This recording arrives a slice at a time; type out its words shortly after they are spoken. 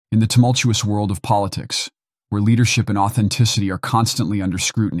In the tumultuous world of politics, where leadership and authenticity are constantly under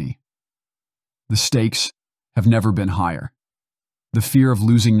scrutiny, the stakes have never been higher. The fear of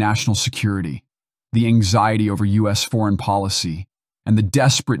losing national security, the anxiety over U.S. foreign policy, and the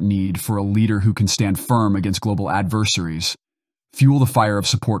desperate need for a leader who can stand firm against global adversaries fuel the fire of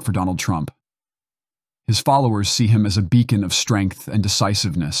support for Donald Trump. His followers see him as a beacon of strength and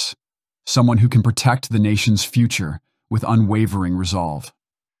decisiveness, someone who can protect the nation's future with unwavering resolve.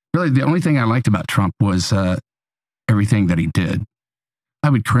 Really, the only thing I liked about Trump was everything that he did. I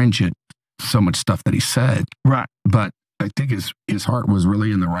would cringe at so much stuff that he said. Right. But I think his heart was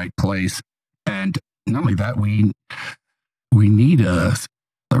really in the right place. And not only that, we need a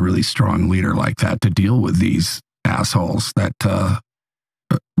really strong leader like that to deal with these assholes that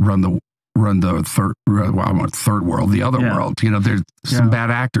run the third world, the other world. You know, there's some bad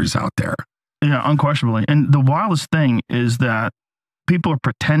actors out there. Yeah, unquestionably. And the wildest thing is that people are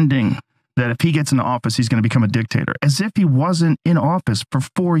pretending that if he gets into office, he's going to become a dictator, as if he wasn't in office for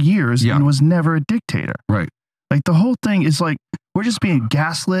 4 years and was never a dictator. Right. Like, the whole thing is like, we're just being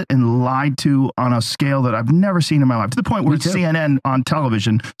gaslit and lied to on a scale that I've never seen in my life, to the point where CNN on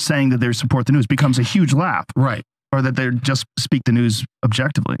television saying that they support the news becomes a huge laugh. Right. Or that they just speak the news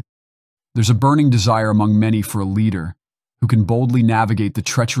objectively. There's a burning desire among many for a leader who can boldly navigate the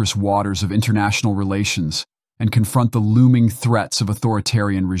treacherous waters of international relations and confront the looming threats of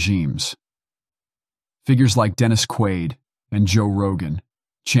authoritarian regimes. Figures like Dennis Quaid and Joe Rogan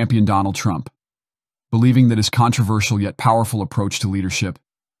champion Donald Trump, believing that his controversial yet powerful approach to leadership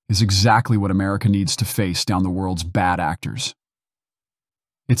is exactly what America needs to face down the world's bad actors.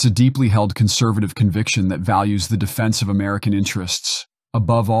 It's a deeply held conservative conviction that values the defense of American interests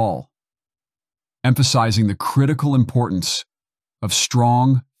above all, emphasizing the critical importance of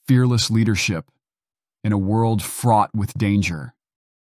strong, fearless leadership in a world fraught with danger.